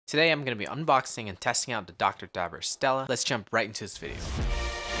Today I'm going to be unboxing and testing out the Dr Dabber Stella. Let's jump right into this video.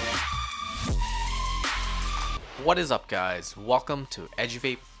 What is up guys? Welcome to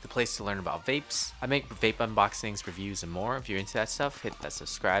Eduvape, the place to learn about vapes. I make vape unboxings, reviews, and more. If you're into that stuff, hit that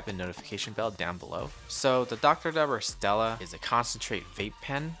subscribe and notification bell down below. So the Dr Dabber Stella is a concentrate vape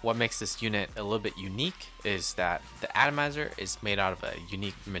pen. What makes this unit a little bit unique is that the atomizer is made out of a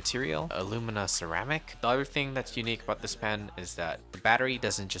unique material, alumina ceramic. The other thing that's unique about this pen is that the battery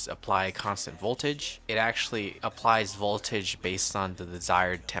doesn't just apply constant voltage, it actually applies voltage based on the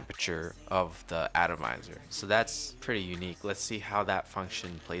desired temperature of the atomizer. So that's pretty unique. Let's see how that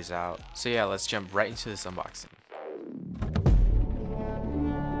function plays out. So yeah, let's jump right into this unboxing.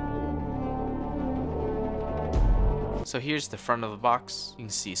 So here's the front of the box. You can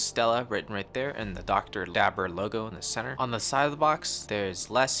see Stella written right there and the Dr Dabber logo in the center. On the side of the box, there's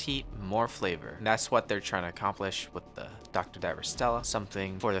less heat, more flavor. And that's what they're trying to accomplish with the Dr Dabber Stella,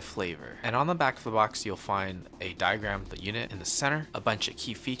 something for the flavor. And on the back of the box, you'll find a diagram of the unit in the center, a bunch of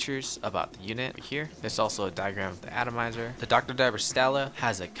key features about the unit right here. There's also a diagram of the atomizer. The Dr Dabber Stella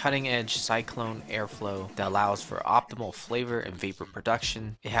has a cutting edge cyclone airflow that allows for optimal flavor and vapor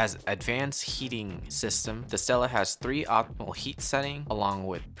production. It has advanced heating system. The Stella has 3 optimal heat setting along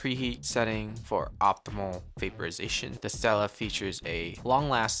with preheat setting for optimal vaporization. The Stella features a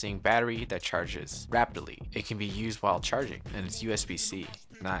long-lasting battery that charges rapidly. It can be used while charging and it's USB-C.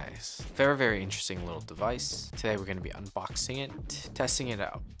 Nice. Very interesting little device. Today we're going to be unboxing it, testing it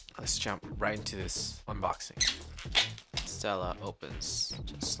out. Let's jump right into this unboxing. Stella opens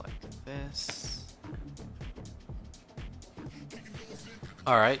just like this.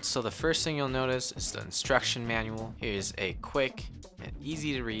 Alright, so the first thing you'll notice is the instruction manual. Here's a quick and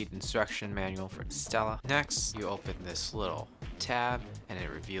easy to read instruction manual for the Stella. Next, you open this little tab and it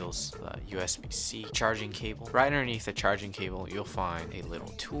reveals the USB-C charging cable. Right underneath the charging cable, you'll find a little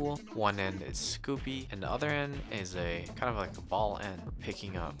tool. One end is scoopy and the other end is a kind of like a ball end for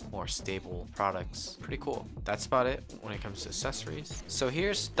picking up more stable products. Pretty cool. That's about it when it comes to accessories. So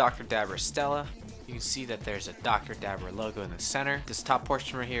here's Dr Dabber Stella. You can see that there's a Dr Dabber logo in the center. This top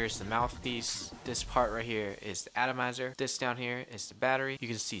portion right here is the mouthpiece. This part right here is the atomizer. This down here is the battery. You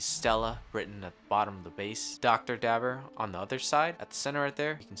can see Stella written at the bottom of the base. Dr Dabber on the other side. At the center right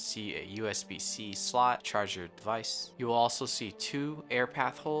there, you can see a USB-C slot, charge your device. You will also see 2 air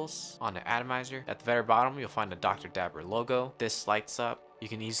path holes on the atomizer. At the very bottom, you'll find the Dr Dabber logo. This lights up. You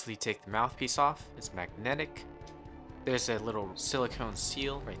can easily take the mouthpiece off. It's magnetic. There's a little silicone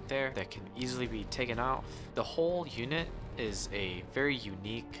seal right there that can easily be taken off. The whole unit is a very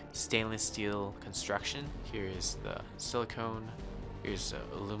unique stainless steel construction. Here is the silicone. Here's the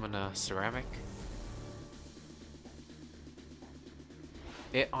alumina ceramic.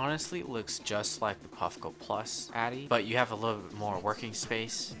 It honestly looks just like the Puffco Plus Addy, but you have a little bit more working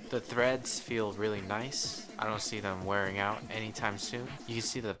space. The threads feel really nice. I don't see them wearing out anytime soon. You can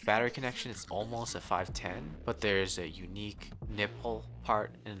see the battery connection is almost a 510, but there's a unique nipple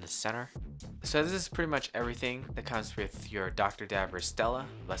part in the center. So this is pretty much everything that comes with your Dr Dabber Stella.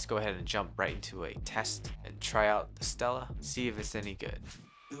 Let's go ahead and jump right into a test and try out the Stella, see if it's any good.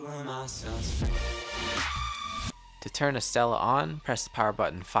 To turn a Stella on, press the power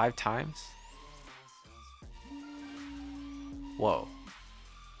button 5 times. Whoa.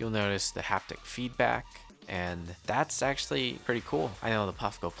 You'll notice the haptic feedback, and that's actually pretty cool. I know the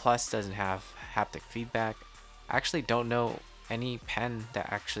Puffco Plus doesn't have haptic feedback. I actually don't know any pen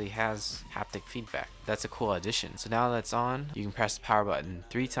that actually has haptic feedback. That's a cool addition. So now that's on, you can press the power button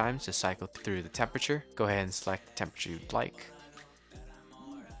 3 times to cycle through the temperature. Go ahead and select the temperature you'd like.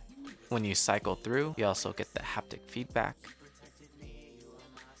 When you cycle through, you also get the haptic feedback.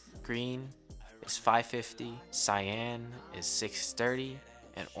 Green is 550, cyan is 630,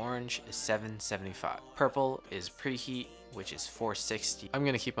 and orange is 775. Purple is preheat, which is 460. I'm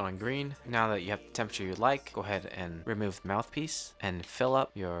gonna keep it on green. Now that you have the temperature you like, go ahead and remove the mouthpiece and fill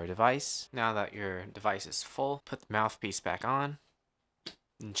up your device. Now that your device is full, put the mouthpiece back on.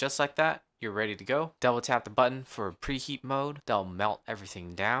 And just like that, you're ready to go. Double tap the button for preheat mode. That'll melt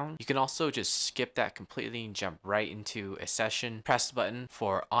everything down. You can also just skip that completely and jump right into a session. Press the button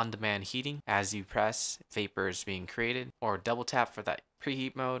for on-demand heating. As you press, vapor is being created. Or double tap for that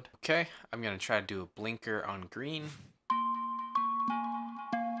preheat mode. Okay, I'm gonna try to do a blinker on green.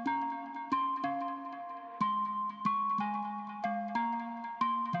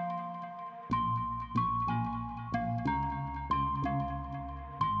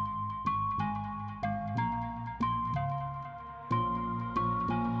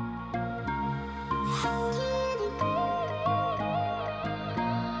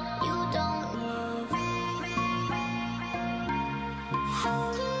 You don't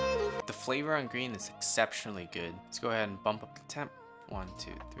flavor on green is exceptionally good. Let's go ahead and bump up the temp. 1,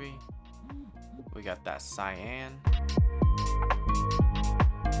 2, 3. We got that cyan.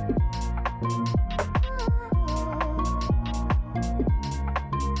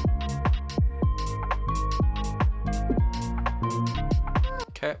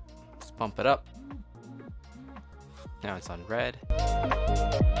 Okay, let's bump it up. Now it's on red.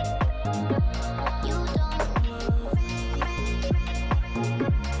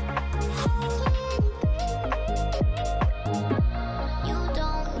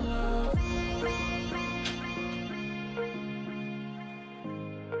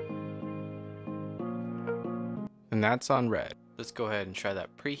 And that's on red. Let's go ahead and try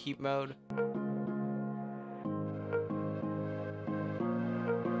that preheat mode.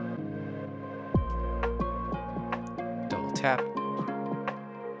 Double tap.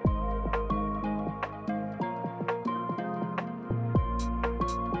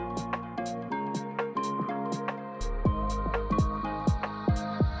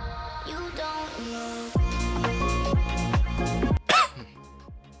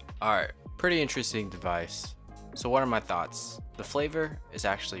 Alright, pretty interesting device. So what are my thoughts? The flavor is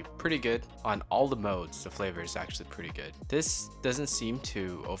actually pretty good. On all the modes, the flavor is actually pretty good. This doesn't seem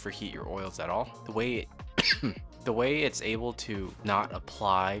to overheat your oils at all. The way it's able to not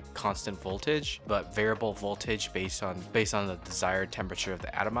apply constant voltage, but variable voltage based on the desired temperature of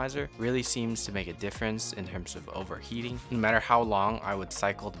the atomizer really seems to make a difference in terms of overheating. No matter how long I would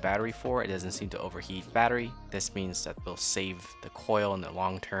cycle the battery for, it doesn't seem to overheat the battery. This means that they'll save the coil in the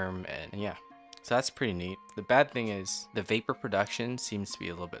long term, and yeah. So that's pretty neat. The bad thing is the vapor production seems to be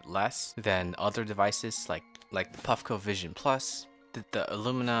a little bit less than other devices like the Puffco Vision Plus. Did the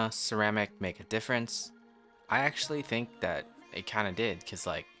alumina ceramic make a difference? I actually think that it kind of did, because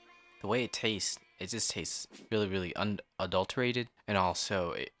like the way it tastes, it just tastes really unadulterated, and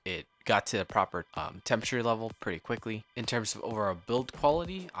also it got to the proper temperature level pretty quickly. In terms of overall build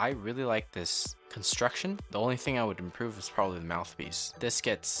quality, I really like this construction. The only thing I would improve is probably the mouthpiece. This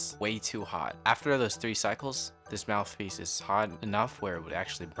gets way too hot. After those 3 cycles, this mouthpiece is hot enough where it would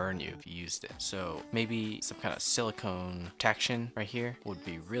actually burn you if you used it. So maybe some kind of silicone protection right here would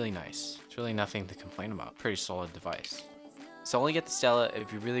be really nice. It's really nothing to complain about. Pretty solid device. So only get the Stella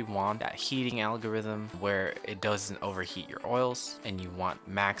if you really want that heating algorithm where it doesn't overheat your oils and you want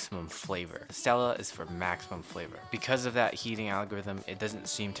maximum flavor. The Stella is for maximum flavor. Because of that heating algorithm, it doesn't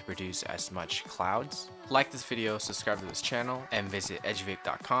seem to produce as much clouds. Like this video, subscribe to this channel, and visit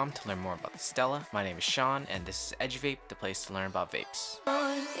eduvape.com to learn more about the Stella. My name is Sean, and this is Eduvape, the place to learn about vapes.